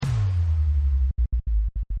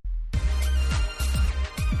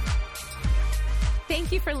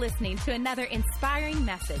Thank you for listening to another inspiring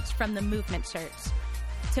message from the Movement Church.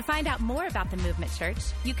 To find out more about the Movement Church,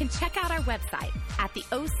 you can check out our website at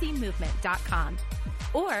theocmovement.com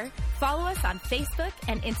or follow us on Facebook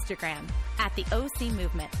and Instagram at the OC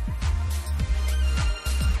Movement.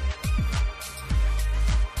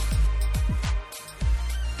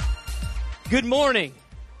 Good morning.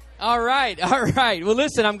 All right. Well,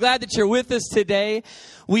 listen, I'm glad that you're with us today.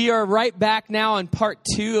 We are right back now on part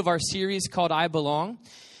 2 of our series called I Belong.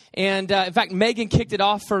 And in fact, Megan kicked it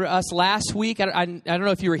off for us last week. I don't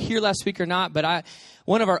know if you were here last week or not, but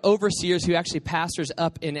one of our overseers who actually pastors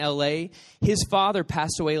up in L.A., his father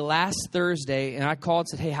passed away last Thursday, and I called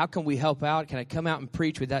and said, hey, how can we help out? Can I come out and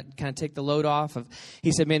preach? Would that kind of take the load off?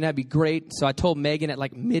 He said, man, that'd be great. So I told Megan at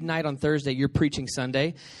like midnight on Thursday, you're preaching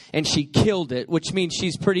Sunday, and she killed it, which means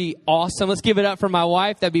she's pretty awesome. Let's give it up for my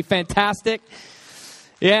wife. That'd be fantastic.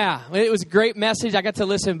 Yeah, it was a great message. I got to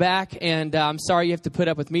listen back, and I'm sorry you have to put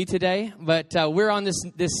up with me today, but we're on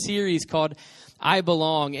this series called I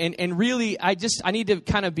Belong, and really, I need to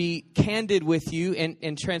kind of be candid with you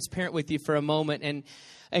and transparent with you for a moment,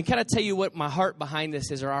 and kind of tell you what my heart behind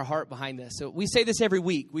this is, or our heart behind this. So we say this every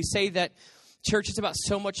week. We say that church is about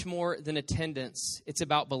so much more than attendance. It's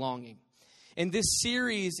about belonging. And this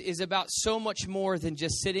series is about so much more than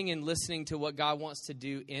just sitting and listening to what God wants to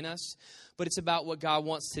do in us, but it's about what God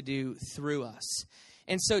wants to do through us.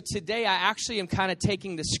 And so today I actually am kind of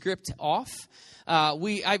taking the script off. I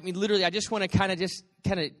just want to kind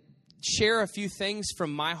of share a few things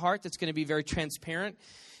from my heart that's going to be very transparent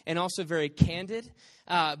and also very candid,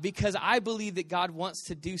 because I believe that God wants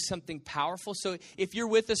to do something powerful. So if you're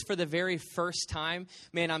with us for the very first time,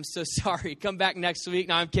 man, I'm so sorry. Come back next week.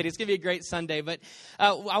 No, I'm kidding. It's going to be a great Sunday. But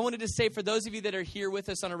I wanted to say, for those of you that are here with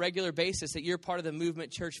us on a regular basis, that you're part of the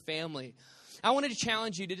Movement Church family, I wanted to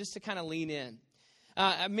challenge you to kind of lean in.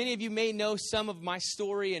 Many of you may know some of my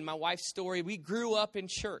story and my wife's story. We grew up in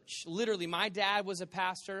church. Literally, my dad was a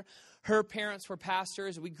pastor. Her parents were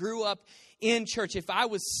pastors. We grew up in church. If I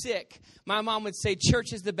was sick, my mom would say,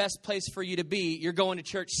 church is the best place for you to be. You're going to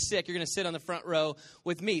church sick. You're going to sit on the front row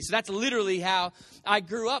with me. So that's literally how I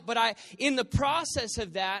grew up. But in the process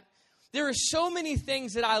of that, there are so many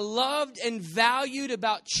things that I loved and valued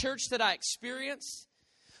about church that I experienced.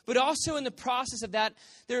 But also in the process of that,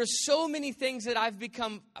 there are so many things that I've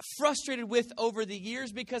become frustrated with over the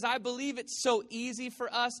years, because I believe it's so easy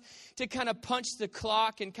for us to kind of punch the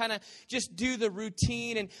clock and kind of just do the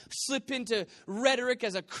routine and slip into rhetoric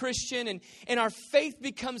as a Christian. And our faith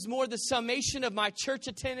becomes more the summation of my church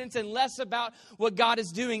attendance and less about what God is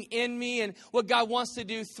doing in me and what God wants to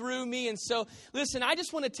do through me. And so, listen, I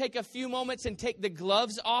just want to take a few moments and take the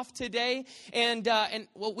gloves off today. And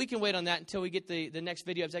well, we can wait on that until we get the next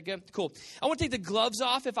video. Is that good? Cool. I want to take the gloves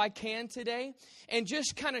off if I can today and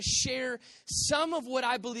just kind of share some of what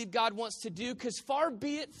I believe God wants to do, because far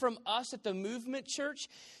be it from us at the Movement Church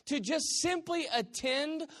to just simply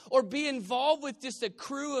attend or be involved with just a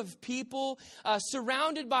crew of people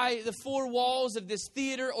surrounded by the four walls of this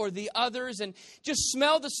theater or the others, and just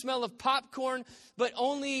smell the smell of popcorn, but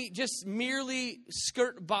only just merely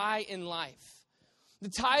skirt by in life. The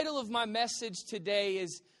title of my message today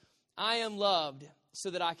is I Am Loved so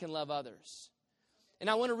that I can love others. And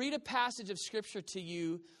I want to read a passage of Scripture to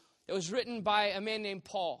you that was written by a man named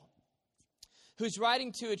Paul, who's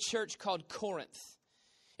writing to a church called Corinth.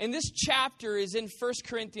 And this chapter is in 1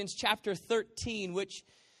 Corinthians chapter 13, which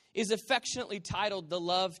is affectionately titled the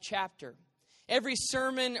Love Chapter. Every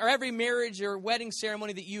sermon or every marriage or wedding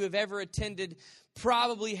ceremony that you have ever attended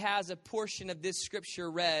probably has a portion of this scripture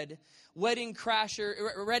read. Wedding crashers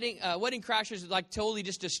like totally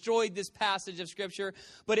just destroyed this passage of Scripture,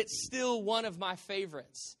 but it's still one of my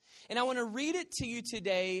favorites. And I want to read it to you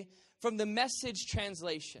today from the Message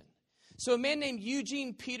translation. So a man named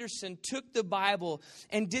Eugene Peterson took the Bible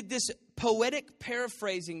and did this poetic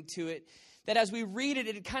paraphrasing to it that as we read it,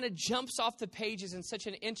 it kind of jumps off the pages in such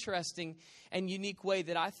an interesting and unique way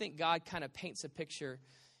that I think God kind of paints a picture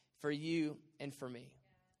for you and for me.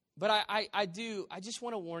 But I just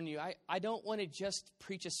want to warn you, I don't want to just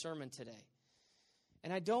preach a sermon today.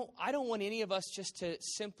 And I don't want any of us just to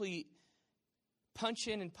simply punch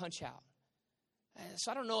in and punch out.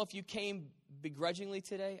 So I don't know if you came begrudgingly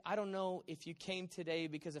today. I don't know if you came today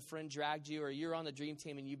because a friend dragged you, or you're on the dream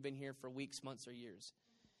team and you've been here for weeks, months, or years.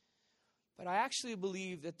 But I actually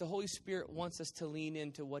believe that the Holy Spirit wants us to lean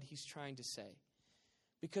into what He's trying to say.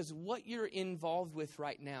 Because what you're involved with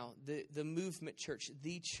right now, the Movement Church,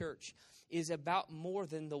 the church, is about more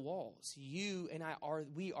than the walls. You and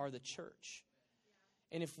we are the church.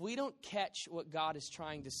 And if we don't catch what God is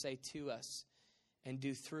trying to say to us and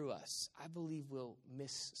do through us, I believe we'll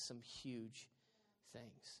miss some huge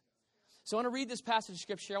things. So I want to read this passage of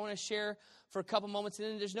Scripture. I want to share for a couple moments. And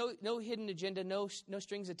then there's no hidden agenda, no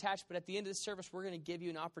strings attached. But at the end of the service, we're going to give you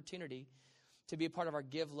an opportunity to be a part of our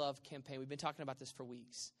Give Love campaign. We've been talking about this for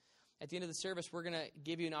weeks. At the end of the service, we're going to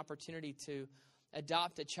give you an opportunity to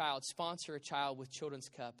adopt a child, sponsor a child with Children's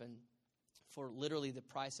Cup. And for literally the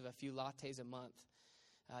price of a few lattes a month,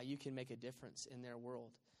 you can make a difference in their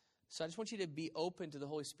world. So I just want you to be open to the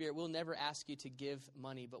Holy Spirit. We'll never ask you to give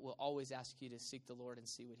money, but we'll always ask you to seek the Lord and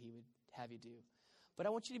see what He would have you do. But I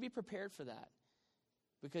want you to be prepared for that,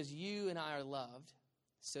 because you and I are loved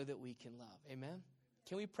so that we can love. Amen?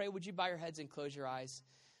 Can we pray? Would you bow your heads and close your eyes?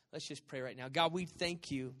 Let's just pray right now. God, we thank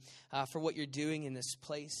you for what you're doing in this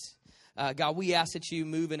place. God, we ask that you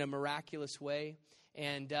move in a miraculous way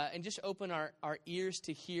and just open our ears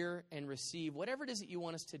to hear and receive whatever it is that you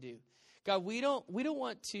want us to do. God, we don't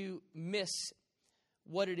want to miss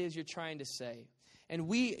what it is you're trying to say.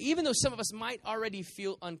 And even though some of us might already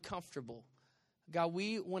feel uncomfortable, God,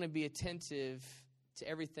 we want to be attentive to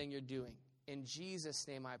everything you're doing. In Jesus'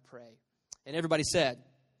 name I pray. And everybody said,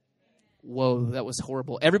 whoa, that was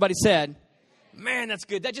horrible. Everybody said, man, that's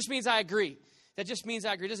good. That just means I agree. That just means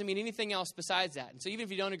I agree. It doesn't mean anything else besides that. And so even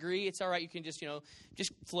if you don't agree, it's all right. You can just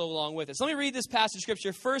flow along with us. Let me read this passage of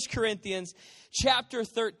Scripture, 1 Corinthians chapter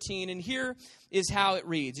 13. And here is how it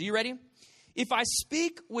reads. Are you ready? If I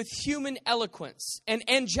speak with human eloquence and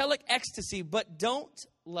angelic ecstasy, but don't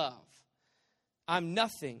love, I'm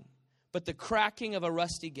nothing but the cracking of a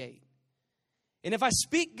rusty gate. And if I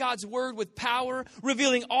speak God's word with power,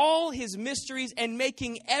 revealing all his mysteries and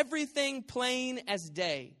making everything plain as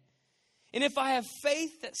day, and if I have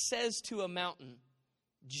faith that says to a mountain,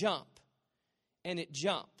 jump, and it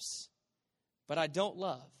jumps, but I don't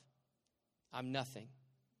love, I'm nothing.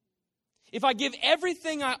 If I give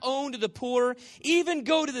everything I own to the poor, even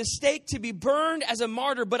go to the stake to be burned as a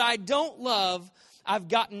martyr, but I don't love, I've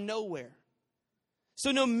gotten nowhere.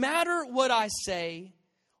 So no matter what I say,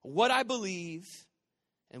 what I believe,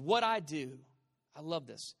 and what I do, I love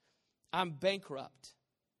this, I'm bankrupt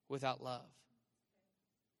without love.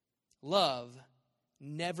 Love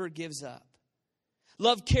never gives up.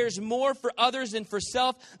 Love cares more for others than for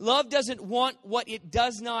self. Love doesn't want what it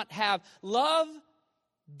does not have. Love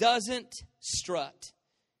doesn't strut.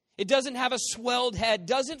 It doesn't have a swelled head,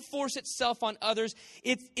 doesn't force itself on others.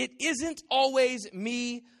 It isn't always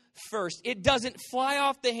me first. It doesn't fly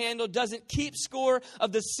off the handle, doesn't keep score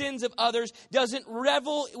of the sins of others, doesn't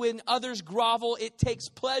revel when others grovel. It takes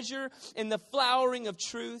pleasure in the flowering of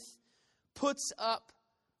truth, puts up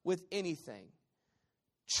with anything.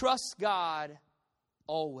 Trusts God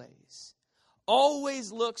always.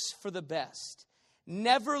 Always looks for the best.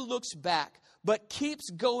 Never looks back, but keeps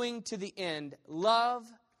going to the end. Love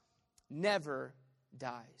never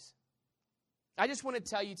dies. I just want to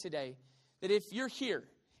tell you today that if you're here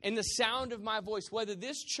in the sound of my voice, whether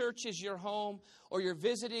this church is your home or you're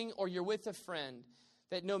visiting or you're with a friend,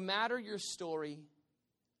 that no matter your story,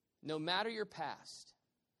 no matter your past,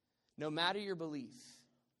 no matter your belief,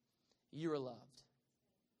 you are loved.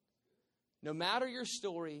 No matter your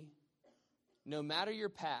story, no matter your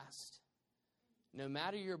past, no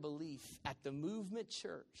matter your belief, at the Movement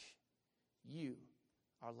Church, you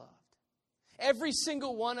are loved. Every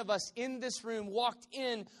single one of us in this room walked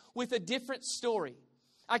in with a different story.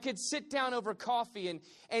 I could sit down over coffee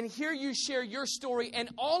and hear you share your story, and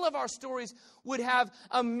all of our stories would have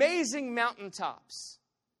amazing mountaintops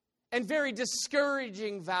and very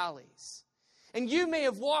discouraging valleys. And you may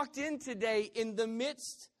have walked in today in the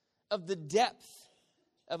midst of the depth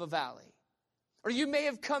of a valley. Or you may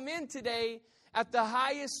have come in today at the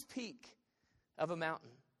highest peak of a mountain.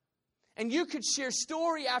 And you could share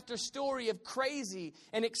story after story of crazy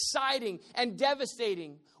and exciting and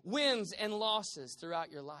devastating wins and losses throughout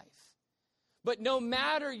your life. But no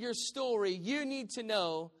matter your story, you need to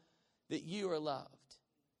know that you are loved.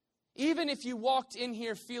 Even if you walked in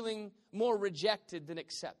here feeling more rejected than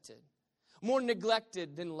accepted, more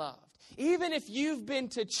neglected than loved. Even if you've been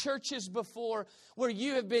to churches before where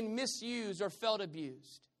you have been misused or felt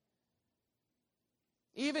abused.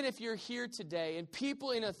 Even if you're here today and people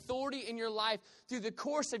in authority in your life through the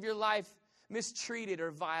course of your life mistreated or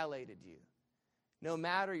violated you. No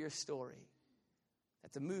matter your story,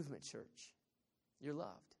 at the Movement Church, you're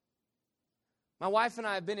loved. My wife and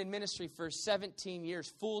I have been in ministry for 17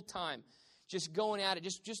 years, full time. Just going at it,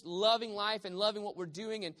 just loving life and loving what we're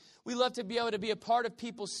doing. And we love to be able to be a part of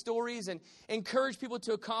people's stories and encourage people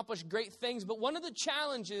to accomplish great things. But one of the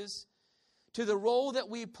challenges to the role that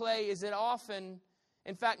we play is that often,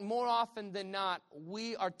 in fact, more often than not,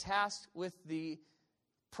 we are tasked with the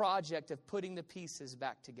project of putting the pieces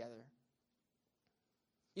back together.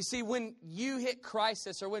 You see, when you hit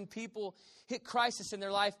crisis or when people hit crisis in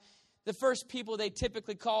their life, the first people they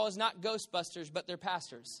typically call is not Ghostbusters, but their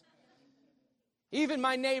pastors. Even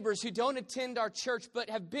my neighbors who don't attend our church but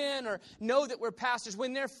have been or know that we're pastors,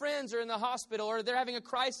 when their friends are in the hospital or they're having a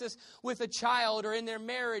crisis with a child or in their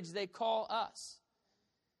marriage, they call us.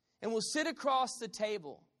 And we'll sit across the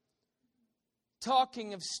table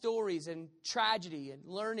talking of stories and tragedy and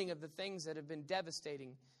learning of the things that have been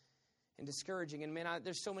devastating and discouraging. And man,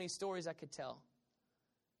 there's so many stories I could tell.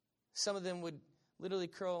 Some of them would literally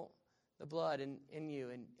curl the blood in you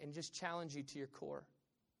and just challenge you to your core.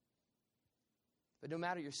 But no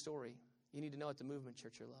matter your story, you need to know at the Movement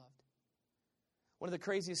Church you're loved. One of the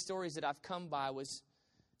craziest stories that I've come by was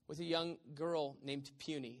with a young girl named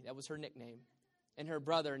Puny. That was her nickname. And her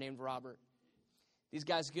brother named Robert. These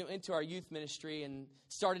guys went into our youth ministry and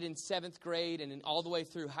started in 7th grade and all the way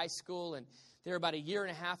through high school. And they were about a year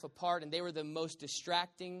and a half apart. And they were the most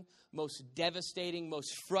distracting, most devastating,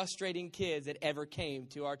 most frustrating kids that ever came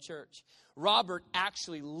to our church. Robert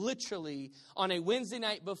actually, literally, on a Wednesday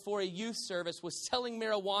night before a youth service, was selling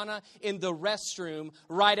marijuana in the restroom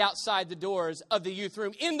right outside the doors of the youth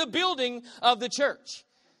room in the building of the church.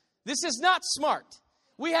 This is not smart.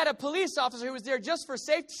 We had a police officer who was there just for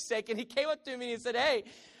safety's sake, and he came up to me and he said, "Hey,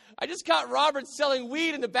 I just caught Robert selling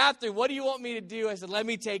weed in the bathroom. What do you want me to do?" I said, "Let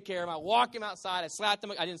me take care of him." I walked him outside. I slapped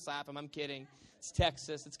him. I didn't slap him. I'm kidding. It's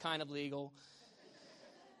Texas. It's kind of legal.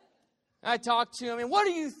 I talked to him, and what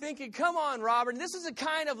are you thinking? Come on, Robert. And this is the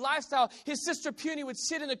kind of lifestyle. His sister Puny would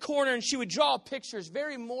sit in the corner, and she would draw pictures,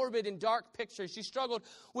 very morbid and dark pictures. She struggled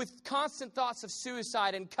with constant thoughts of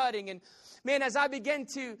suicide and cutting. And man, as I began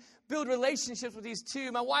to build relationships with these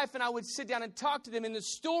two, my wife and I would sit down and talk to them. And the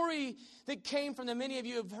story that came from them, many of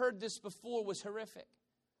you have heard this before, was horrific.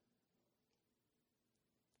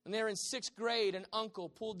 When they were in 6th grade, an uncle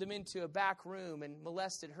pulled them into a back room and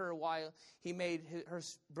molested her while he made her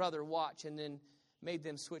brother watch and then made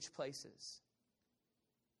them switch places.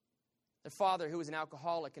 Their father, who was an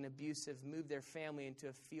alcoholic and abusive, moved their family into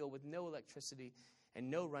a field with no electricity and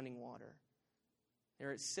no running water. They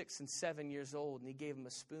were at 6 and 7 years old, and he gave them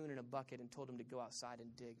a spoon and a bucket and told them to go outside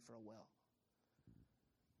and dig for a well.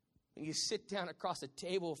 When you sit down across a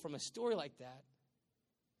table from a story like that,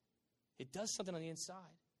 it does something on the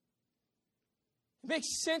inside. It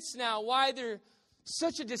makes sense now why they're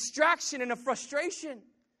such a distraction and a frustration.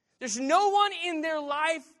 There's no one in their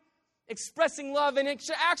life expressing love. And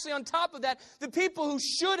actually, on top of that, the people who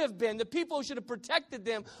should have been, the people who should have protected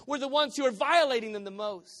them, were the ones who are violating them the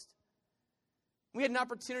most. We had an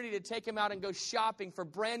opportunity to take them out and go shopping for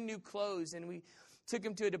brand new clothes. And we took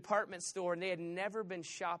them to a department store, and they had never been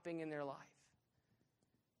shopping in their life.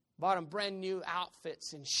 Bought them brand new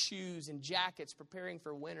outfits and shoes and jackets, preparing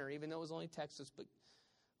for winter, even though it was only Texas, but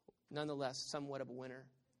nonetheless, somewhat of a winter.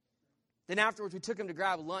 Then afterwards, we took them to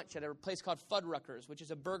grab lunch at a place called Fuddruckers, which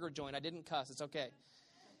is a burger joint. I didn't cuss. It's okay.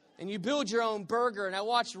 And you build your own burger. And I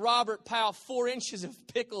watched Robert pile 4 inches of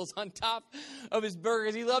pickles on top of his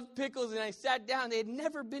burgers. He loved pickles. And I sat down. They had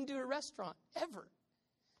never been to a restaurant, ever.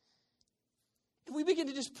 And we began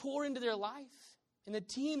to just pour into their life. And the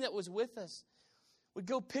team that was with us would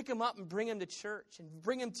go pick them up and bring them to church and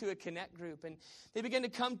bring them to a connect group. And they began to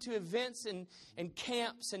come to events and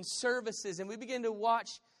camps and services. And we began to watch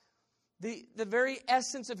the very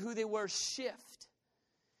essence of who they were shift.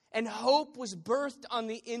 And hope was birthed on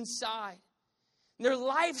the inside. And their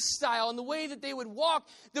lifestyle and the way that they would walk,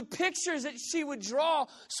 the pictures that she would draw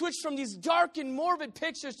switched from these dark and morbid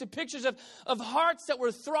pictures to pictures of hearts that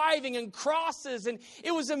were thriving and crosses. And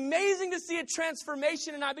it was amazing to see a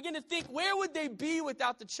transformation. And I began to think, where would they be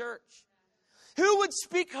without the church? Who would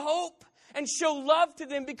speak hope and show love to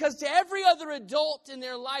them? Because to every other adult in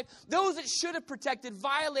their life, those that should have protected,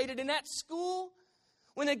 violated. And at school,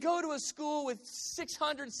 when they go to a school with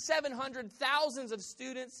 600, 700, thousands of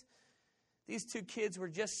students, these 2 kids were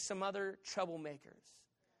just some other troublemakers,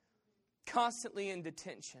 constantly in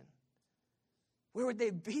detention. Where would they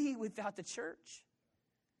be without the church?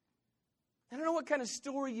 I don't know what kind of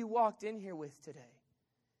story you walked in here with today,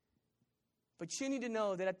 but you need to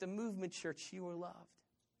know that at the Movement Church, you are loved.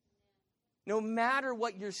 No matter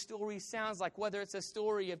what your story sounds like, whether it's a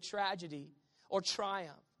story of tragedy or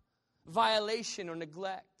triumph, violation or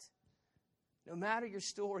neglect, no matter your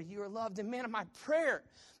story, you are loved. And man, my prayer,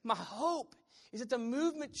 my hope is that the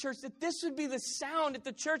Movement Church, that this would be the sound, that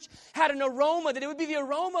the church had an aroma, that it would be the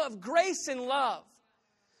aroma of grace and love.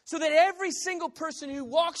 So that every single person who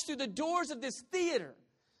walks through the doors of this theater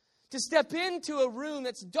to step into a room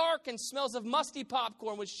that's dark and smells of musty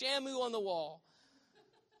popcorn with Shamu on the wall,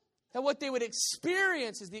 that what they would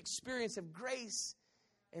experience is the experience of grace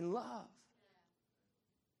and love.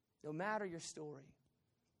 No matter your story,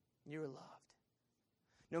 you are loved.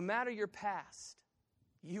 No matter your past,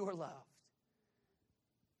 you are loved.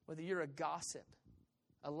 Whether you're a gossip,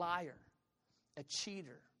 a liar, a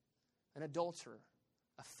cheater, an adulterer,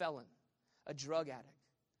 a felon, a drug addict,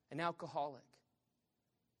 an alcoholic,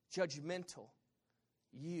 judgmental,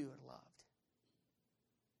 you are loved.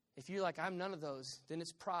 If you're like, I'm none of those, then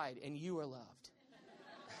it's pride, and you are loved.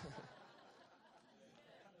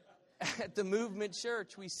 At the Movement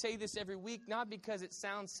Church, we say this every week, not because it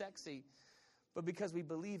sounds sexy, but because we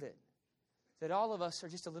believe it. That all of us are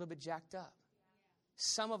just a little bit jacked up.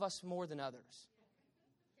 Some of us more than others.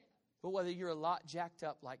 But whether you're a lot jacked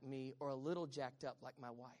up like me or a little jacked up like my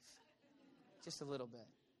wife. Just a little bit.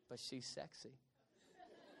 But she's sexy.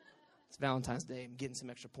 It's Valentine's Day. I'm getting some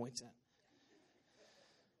extra points in.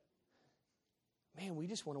 Man, we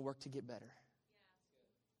just want to work to get better.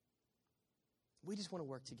 We just want to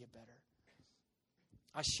work to get better.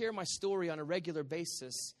 I share my story on a regular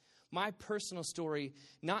basis, my personal story,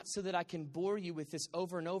 not so that I can bore you with this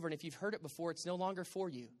over and over. And if you've heard it before, it's no longer for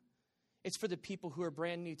you. It's for the people who are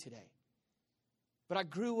brand new today. But I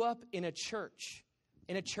grew up in a church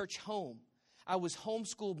home. I was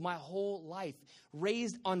homeschooled my whole life,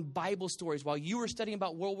 raised on Bible stories. While you were studying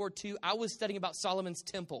about World War II, I was studying about Solomon's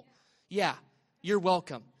temple. Yeah, you're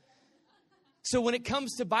welcome. So when it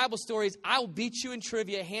comes to Bible stories, I'll beat you in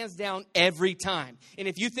trivia hands down every time. And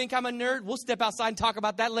if you think I'm a nerd, we'll step outside and talk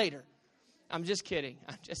about that later. I'm just kidding.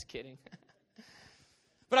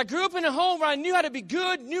 But I grew up in a home where I knew how to be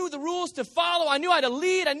good, knew the rules to follow. I knew how to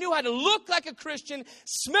lead. I knew how to look like a Christian,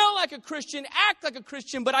 smell like a Christian, act like a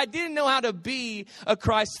Christian, but I didn't know how to be a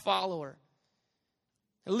Christ follower.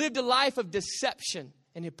 I lived a life of deception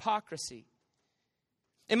and hypocrisy.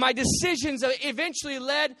 And my decisions eventually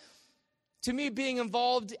led to me being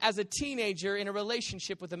involved as a teenager in a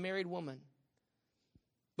relationship with a married woman.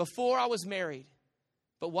 Before I was married,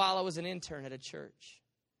 but while I was an intern at a church.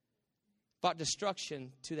 Brought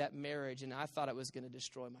destruction to that marriage, and I thought it was going to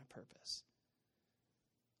destroy my purpose.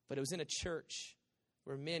 But it was in a church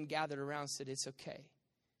where men gathered around and said, it's okay.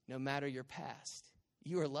 No matter your past,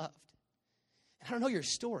 you are loved. And I don't know your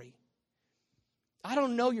story. I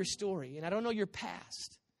don't know your story, and I don't know your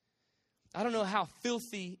past. I don't know how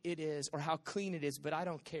filthy it is or how clean it is, but I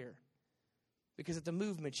don't care. Because at the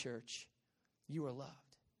Movement Church, you are loved.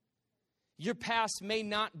 Your past may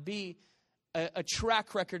not be a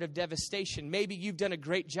track record of devastation. Maybe you've done a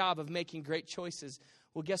great job of making great choices.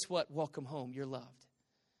 Well, guess what? Welcome home. You're loved.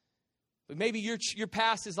 But maybe your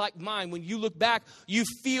past is like mine. When you look back, you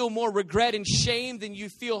feel more regret and shame than you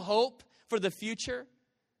feel hope for the future.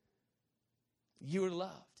 You are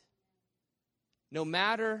loved. No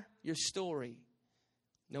matter your story,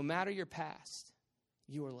 no matter your past,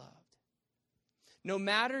 you are loved. No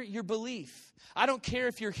matter your belief. I don't care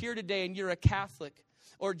if you're here today and you're a Catholic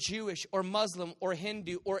or Jewish or Muslim or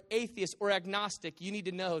Hindu or atheist or agnostic. You need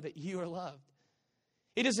to know that you are loved.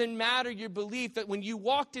 It doesn't matter your belief, that when you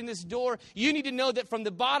walked in this door, you need to know that from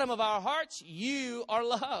the bottom of our hearts, you are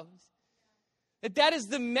loved. That is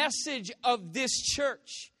the message of this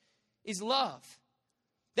church, is love.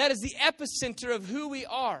 That is the epicenter of who we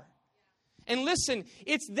are. And listen,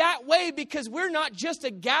 it's that way because we're not just a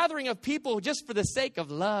gathering of people just for the sake of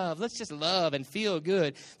love. Let's just love and feel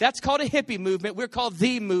good. That's called a hippie movement. We're called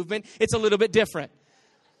the movement. It's a little bit different.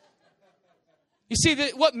 You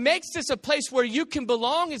see, what makes this a place where you can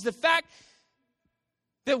belong is the fact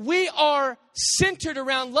that we are centered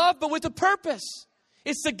around love, but with a purpose.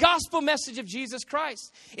 It's the gospel message of Jesus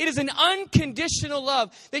Christ. It is an unconditional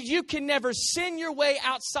love that you can never sin your way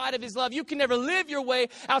outside of His love. You can never live your way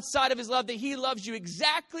outside of His love, that He loves you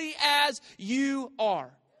exactly as you are.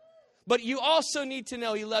 But you also need to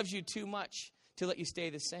know He loves you too much to let you stay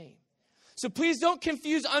the same. So please don't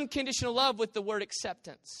confuse unconditional love with the word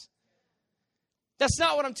acceptance. That's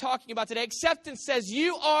not what I'm talking about today. Acceptance says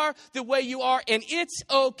you are the way you are and it's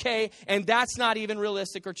okay, and that's not even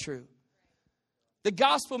realistic or true. The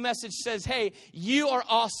gospel message says, hey, you are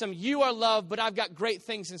awesome, you are loved, but I've got great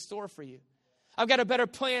things in store for you. I've got a better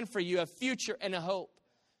plan for you, a future and a hope.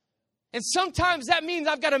 And sometimes that means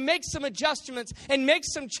I've got to make some adjustments and make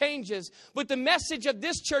some changes. But the message of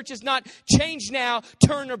this church is not change now,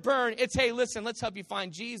 turn or burn. It's, hey, listen, let's help you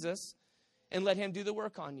find Jesus and let Him do the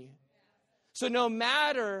work on you. So no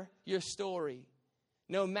matter your story,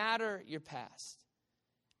 no matter your past,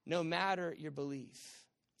 no matter your belief,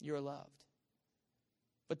 you're loved.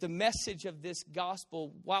 But the message of this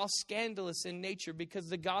gospel, while scandalous in nature, because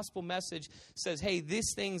the gospel message says, hey,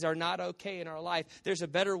 these things are not okay in our life. There's a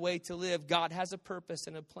better way to live. God has a purpose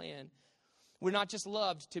and a plan. We're not just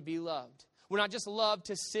loved to be loved. We're not just loved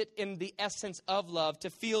to sit in the essence of love, to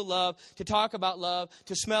feel love, to talk about love,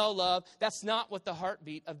 to smell love. That's not what the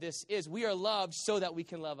heartbeat of this is. We are loved so that we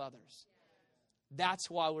can love others. That's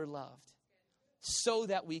why we're loved. So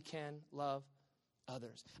that we can love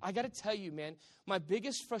others. I got to tell you, man, my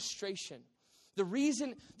biggest frustration, the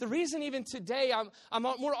reason even today I'm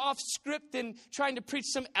more off script than trying to preach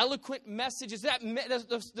some eloquent message is that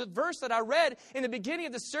the verse that I read in the beginning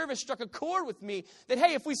of the service struck a chord with me. That,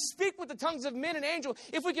 hey, if we speak with the tongues of men and angels,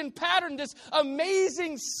 if we can pattern this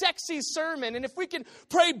amazing, sexy sermon, and if we can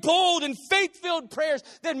pray bold and faith-filled prayers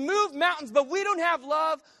that move mountains, but we don't have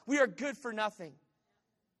love, we are good for nothing.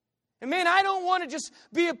 And man, I don't want to just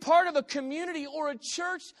be a part of a community or a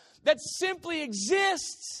church that simply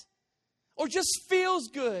exists or just feels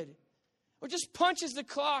good or just punches the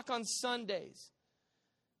clock on Sundays.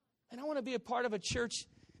 And I want to be a part of a church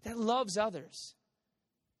that loves others.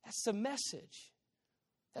 That's the message.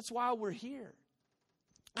 That's why we're here.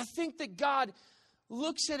 I think that God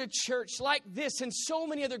looks at a church like this and so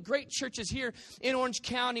many other great churches here in Orange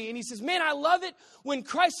County, and he says, man, I love it when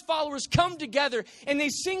Christ followers come together and they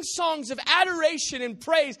sing songs of adoration and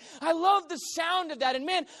praise. I love the sound of that. And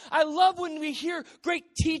man, I love when we hear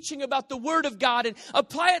great teaching about the Word of God and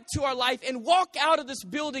apply it to our life and walk out of this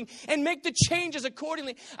building and make the changes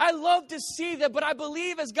accordingly. I love to see that, but I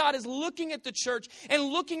believe as God is looking at the church and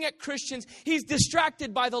looking at Christians, he's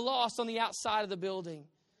distracted by the lost on the outside of the building.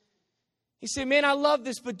 He said, man, I love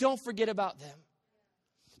this, but don't forget about them.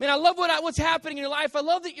 Man, I love what's happening in your life. I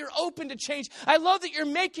love that you're open to change. I love that you're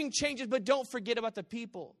making changes, but don't forget about the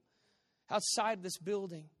people outside of this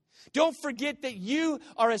building. Don't forget that you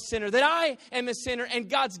are a sinner, that I am a sinner, and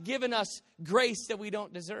God's given us grace that we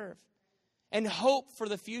don't deserve and hope for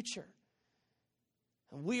the future.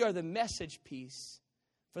 And we are the message piece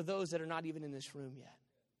for those that are not even in this room yet.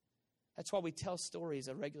 That's why we tell stories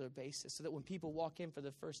on a regular basis, so that when people walk in for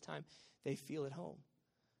the first time, they feel at home.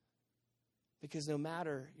 Because no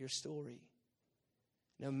matter your story,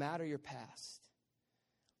 no matter your past,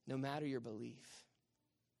 no matter your belief,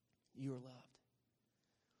 you are loved.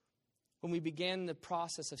 When we began the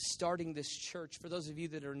process of starting this church, for those of you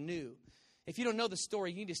that are new, if you don't know the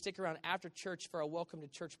story, you need to stick around after church for a welcome to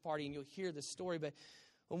church party and you'll hear the story. But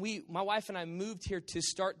when my wife and I moved here to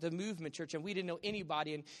start the Movement Church, and we didn't know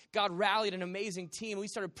anybody, and God rallied an amazing team. We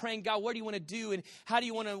started praying, God, what do you want to do, and how do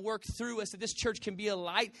you want to work through us that this church can be a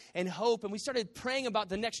light and hope? And we started praying about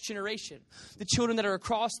the next generation, the children that are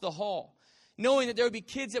across the hall, knowing that there would be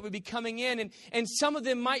kids that would be coming in, and some of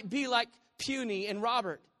them might be like Puny and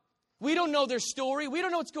Robert. We don't know their story. We don't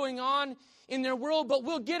know what's going on in their world, but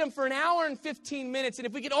we'll get them for an hour and 15 minutes. And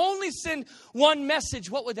if we could only send one message,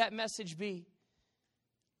 what would that message be?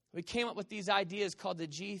 We came up with these ideas called the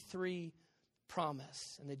G3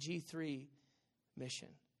 Promise and the G3 Mission.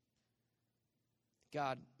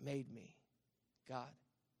 God made me, God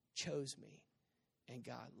chose me, and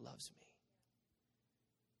God loves me.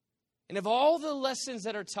 And of all the lessons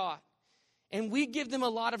that are taught, and we give them a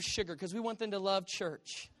lot of sugar because we want them to love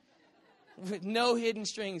church. With no hidden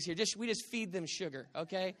strings here. We just feed them sugar,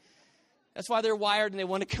 okay? That's why they're wired and they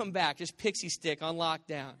want to come back. Just pixie stick on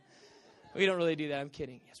lockdown. We don't really do that. I'm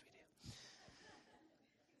kidding. Yes, we do.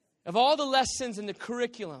 Of all the lessons in the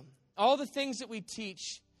curriculum, all the things that we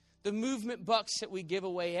teach, the movement bucks that we give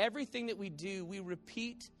away, everything that we do, we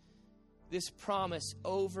repeat this promise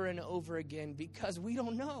over and over again because we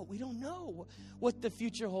don't know. We don't know what the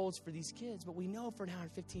future holds for these kids, but we know for an hour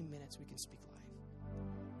and 15 minutes we can speak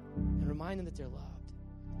life and remind them that they're loved.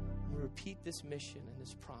 And we repeat this mission and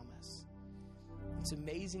this promise. It's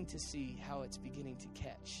amazing to see how it's beginning to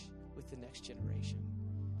catch with the next generation.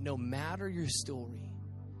 No matter your story,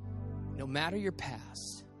 no matter your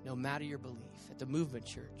past, no matter your belief, at the Movement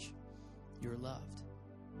Church, you're loved.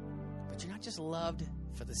 But you're not just loved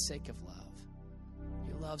for the sake of love.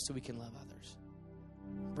 You're loved so we can love others.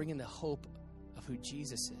 Bringing the hope of who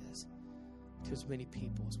Jesus is to as many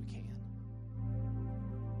people as we can.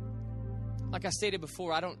 Like I stated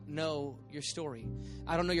before, I don't know your story.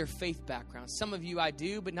 I don't know your faith background. Some of you I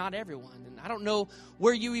do, but not everyone. And I don't know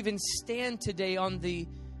where you even stand today on the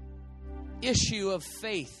issue of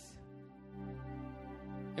faith.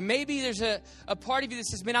 And maybe there's a part of you that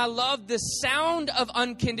says, man, I love the sound of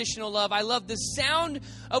unconditional love. I love the sound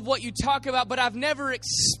of what you talk about, but I've never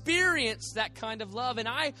experienced that kind of love. And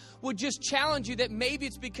I would just challenge you that maybe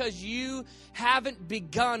it's because you haven't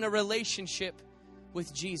begun a relationship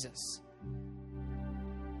with Jesus.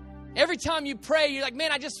 Every time you pray, you're like,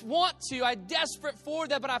 man, I just want to. I'm desperate for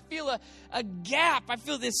that, but I feel a gap. I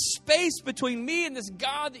feel this space between me and this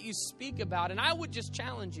God that you speak about. And I would just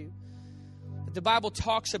challenge you that the Bible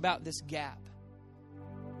talks about this gap.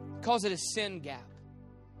 calls it a sin gap.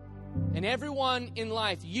 And everyone in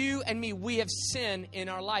life, you and me, we have sin in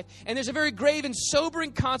our life. And there's a very grave and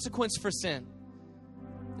sobering consequence for sin.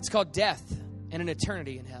 It's called death and an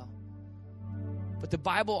eternity in hell. But the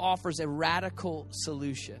Bible offers a radical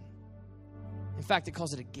solution. In fact, it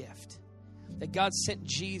calls it a gift. That God sent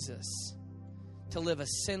Jesus to live a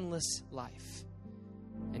sinless life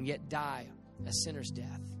and yet die a sinner's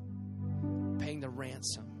death, paying the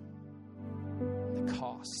ransom, the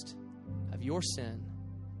cost of your sin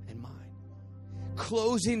and mine.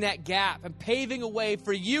 Closing that gap and paving a way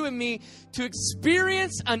for you and me to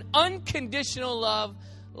experience an unconditional love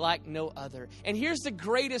like no other. And here's the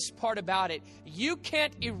greatest part about it. You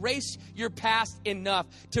can't erase your past enough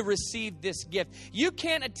to receive this gift. You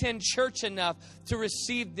can't attend church enough to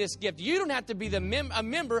receive this gift. You don't have to be a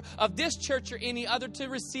member of this church or any other to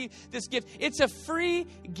receive this gift. It's a free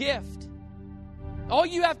gift. All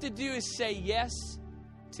you have to do is say yes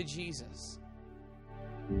to Jesus.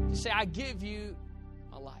 Just say, I give you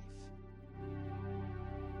my life.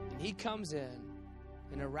 And he comes in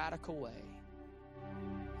a radical way.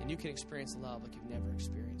 And you can experience love like you've never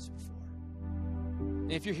experienced before.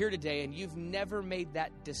 And if you're here today and you've never made that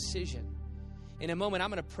decision, in a moment I'm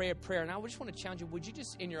going to pray a prayer. And I just want to challenge you, would you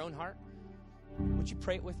just, in your own heart, would you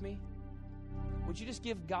pray it with me? Would you just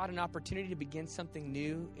give God an opportunity to begin something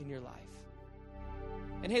new in your life?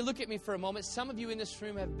 And hey, look at me for a moment. Some of you in this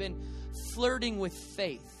room have been flirting with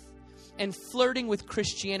faith and flirting with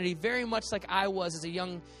Christianity very much like I was as a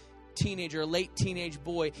young teenager, a late teenage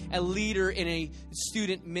boy, a leader in a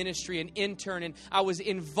student ministry, an intern, and I was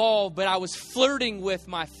involved, but I was flirting with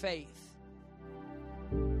my faith.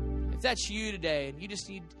 If that's you today and you just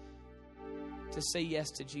need to say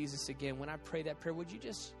yes to Jesus again, when I pray that prayer, would you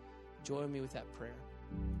just join me with that prayer?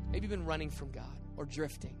 Maybe you've been running from God or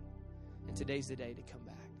drifting, and today's the day to come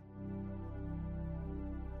back.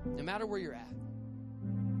 No matter where you're at,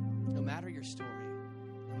 no matter your story,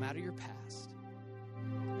 no matter your past,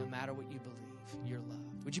 no matter what you believe, you're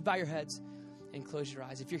loved. Would you bow your heads and close your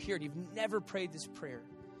eyes? If you're here and you've never prayed this prayer,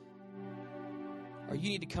 or you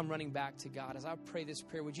need to come running back to God, as I pray this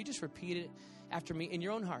prayer, would you just repeat it after me in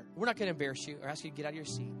your own heart? We're not going to embarrass you or ask you to get out of your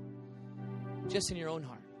seat. Just in your own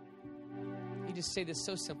heart. You just say this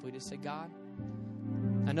so simply. Just say, God,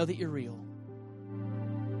 I know that you're real.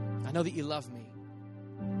 I know that you love me.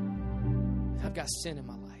 I've got sin in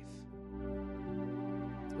my life.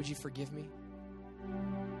 Would you forgive me?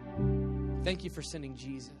 Thank you for sending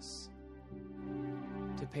Jesus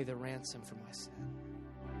to pay the ransom for my sin.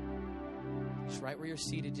 Just right where you're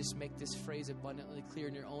seated, just make this phrase abundantly clear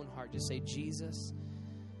in your own heart. Just say, Jesus,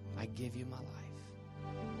 I give you my life.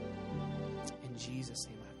 In Jesus'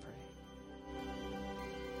 name I pray.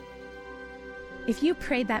 If you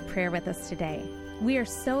prayed that prayer with us today, we are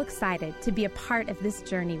so excited to be a part of this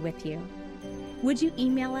journey with you. Would you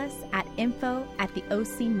email us at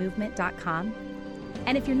info@theocmovement.com?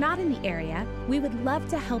 And if you're not in the area, we would love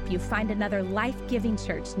to help you find another life-giving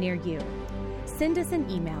church near you. Send us an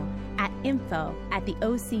email at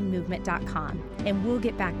info@theocmovement.com, and we'll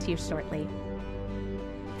get back to you shortly.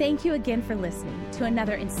 Thank you again for listening to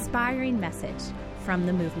another inspiring message from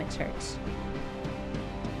the Movement Church.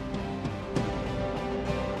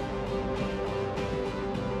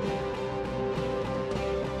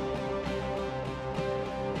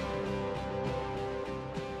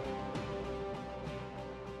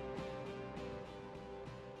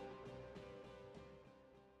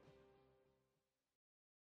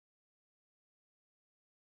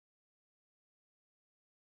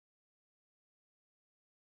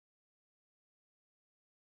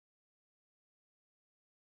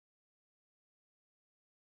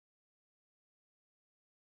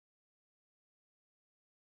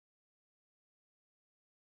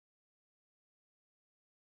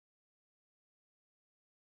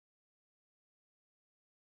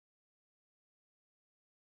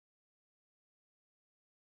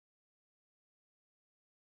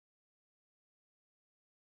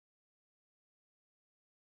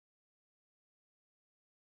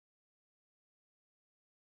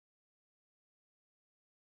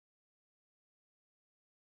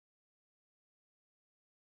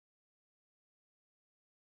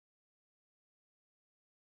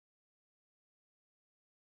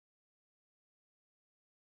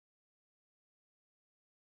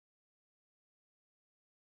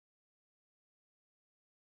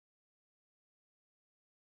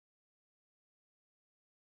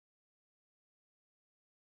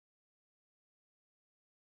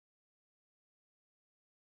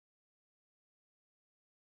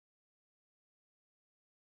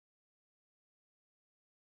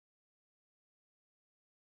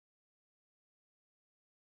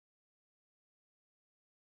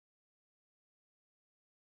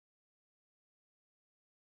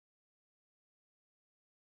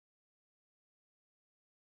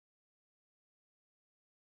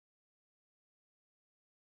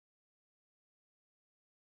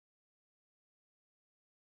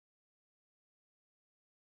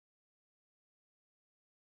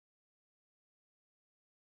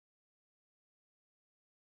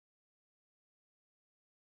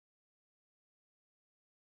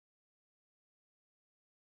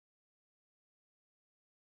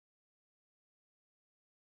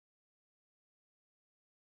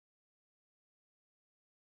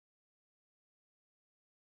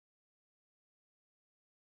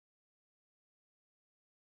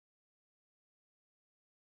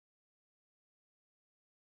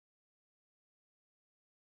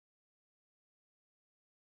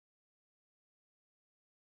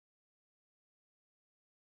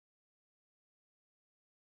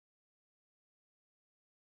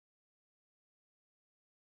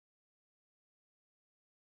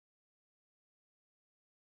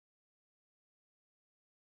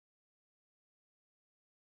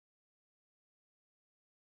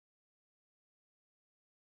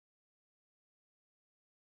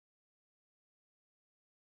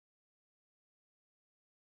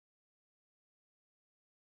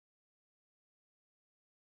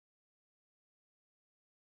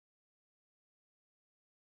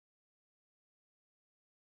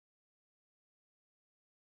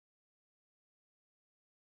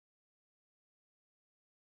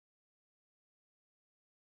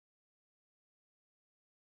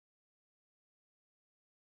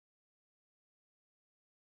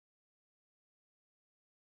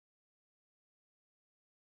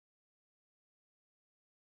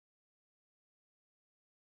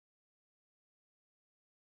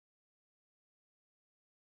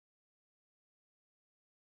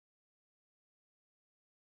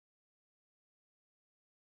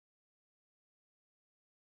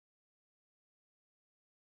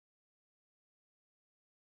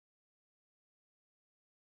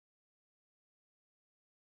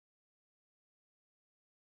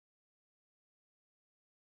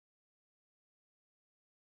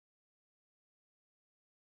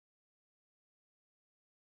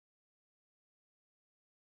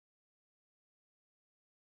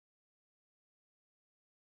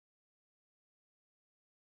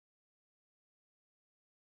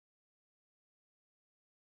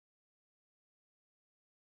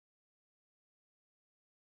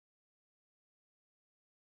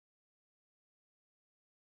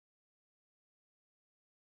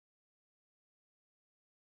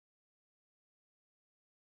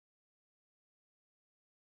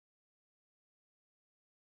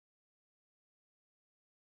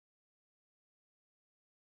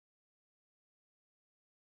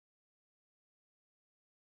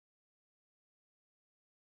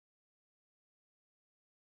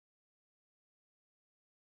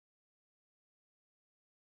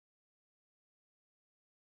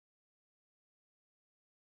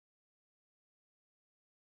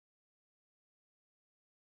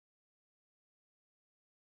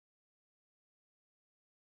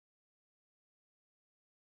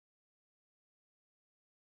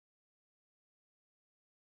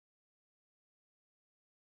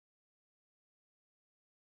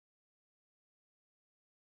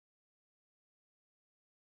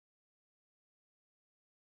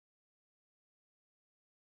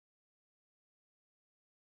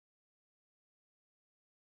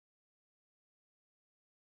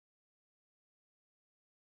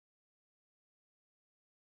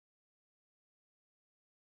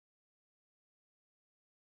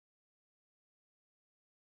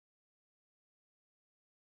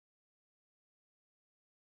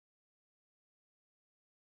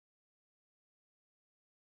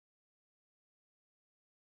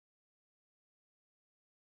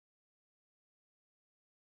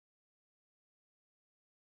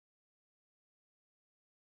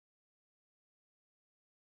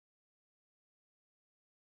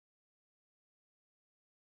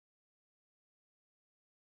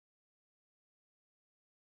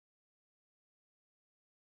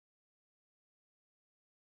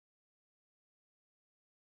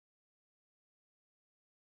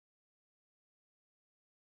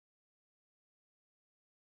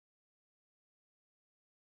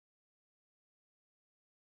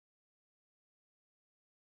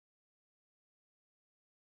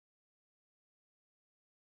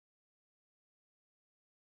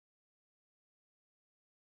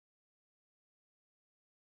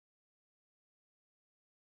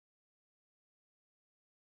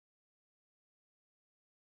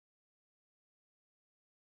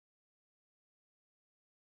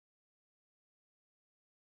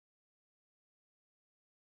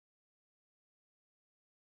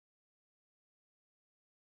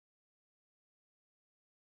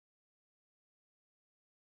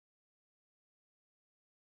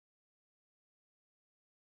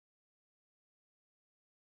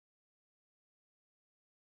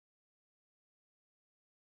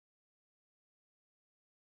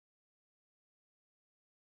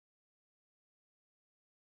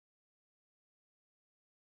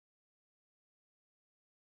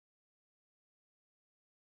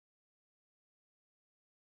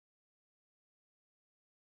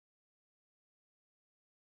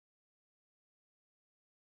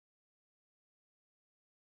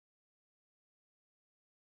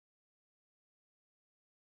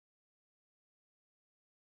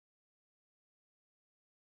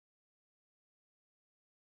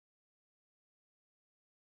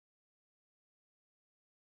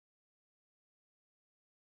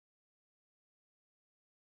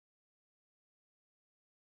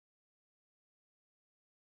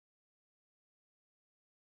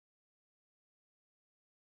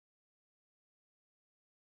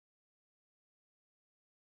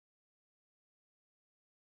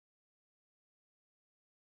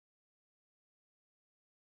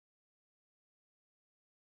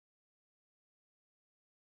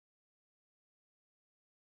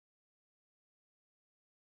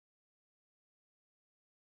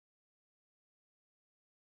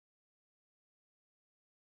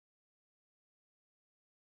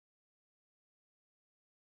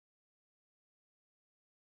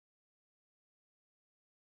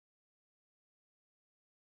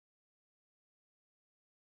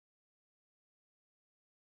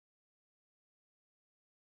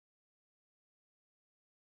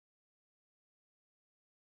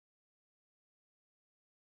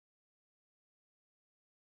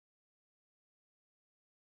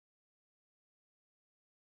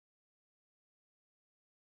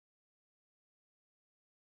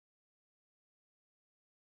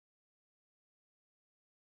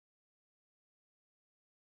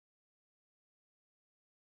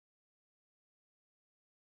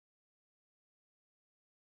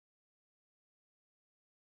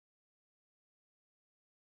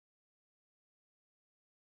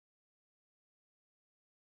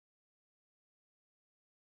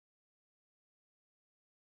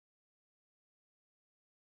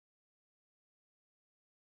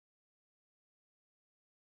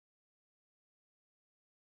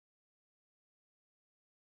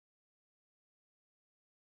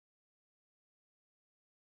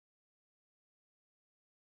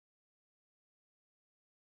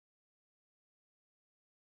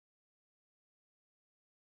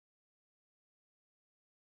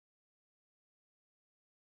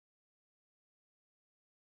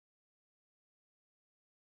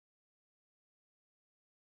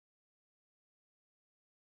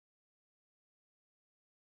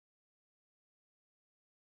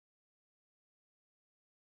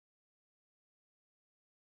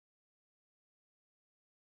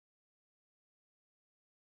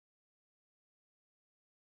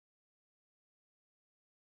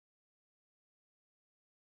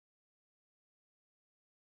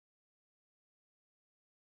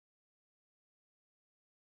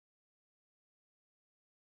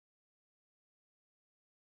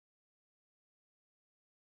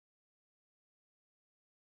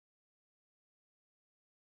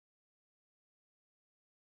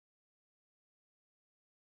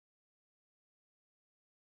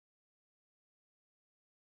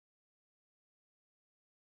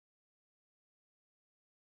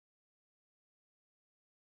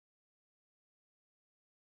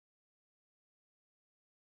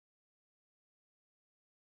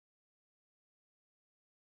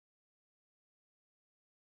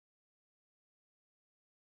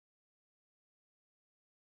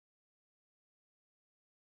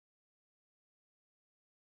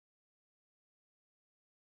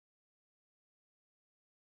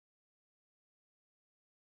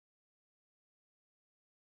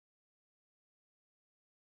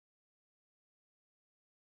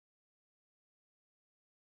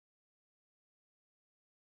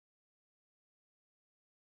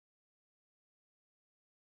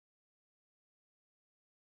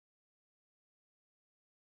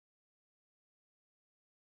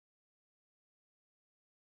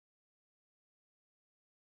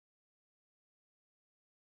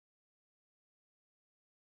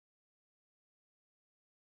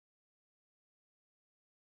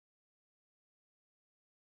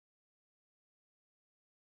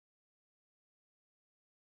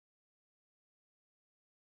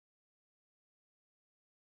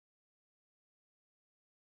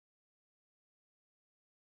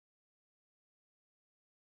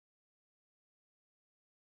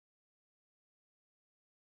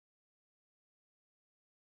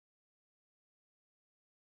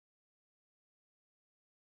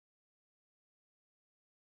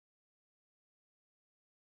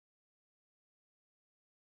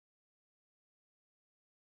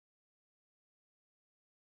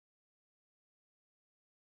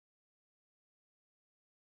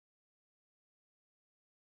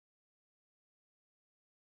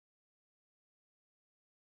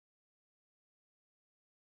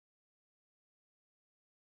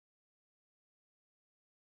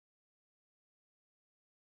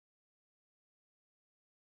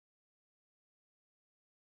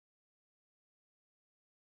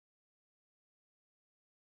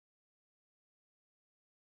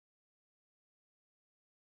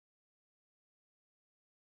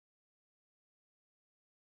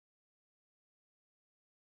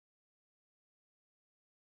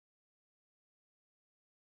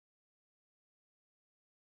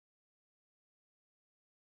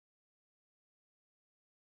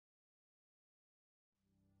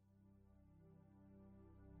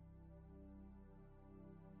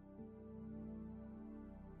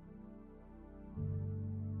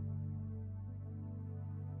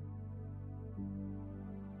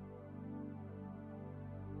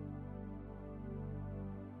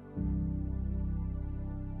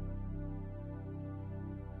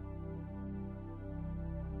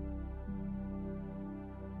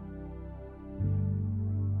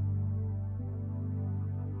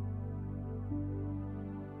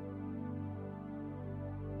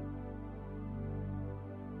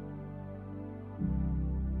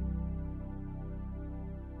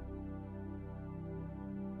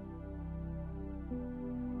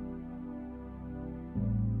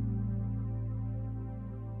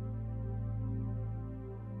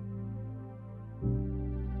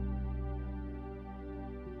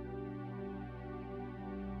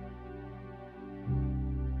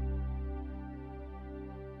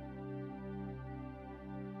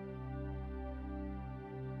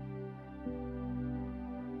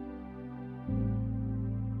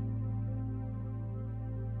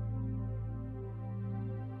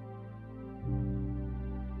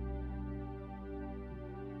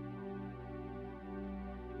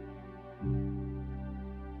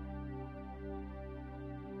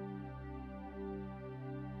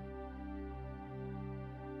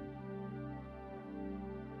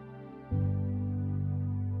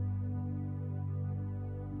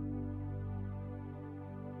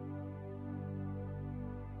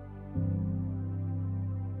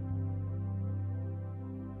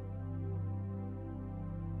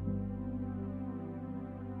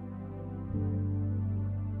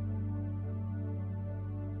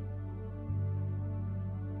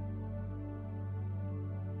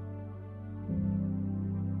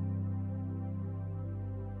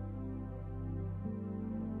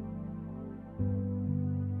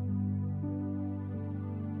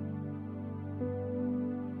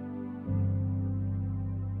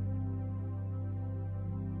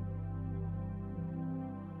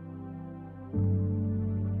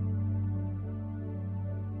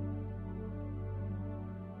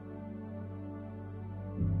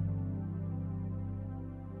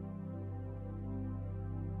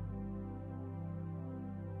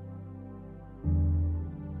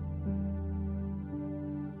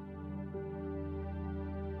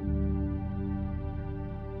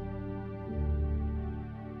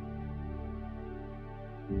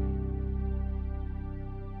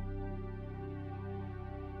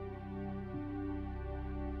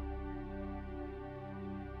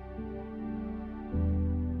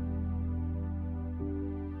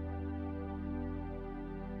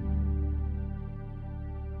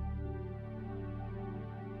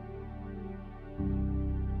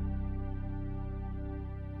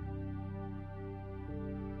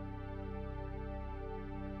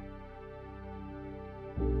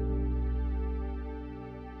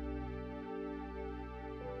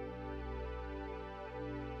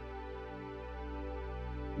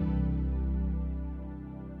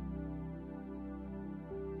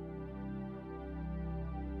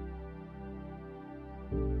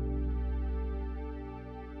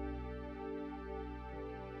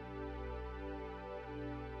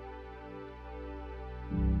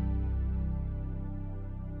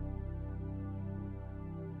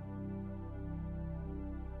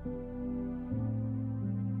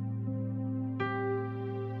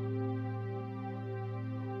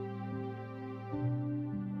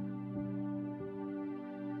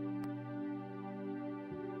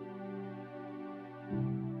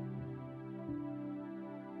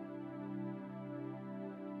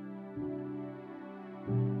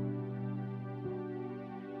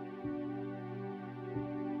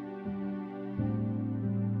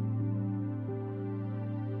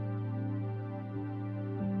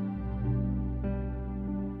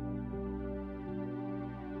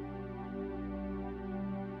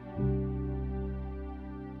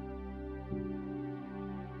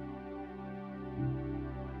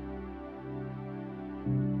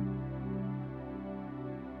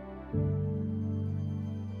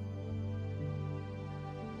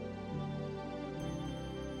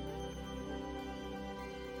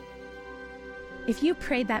 If you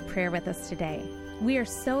prayed that prayer with us today, we are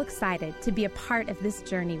so excited to be a part of this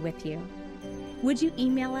journey with you. Would you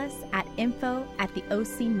email us at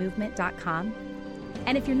info@theocmovement.com?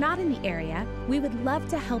 And if you're not in the area, we would love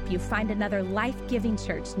to help you find another life-giving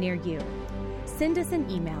church near you. Send us an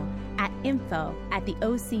email at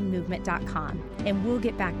info@theocmovement.com, and we'll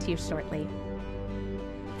get back to you shortly.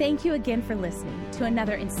 Thank you again for listening to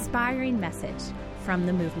another inspiring message from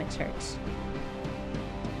the Movement Church.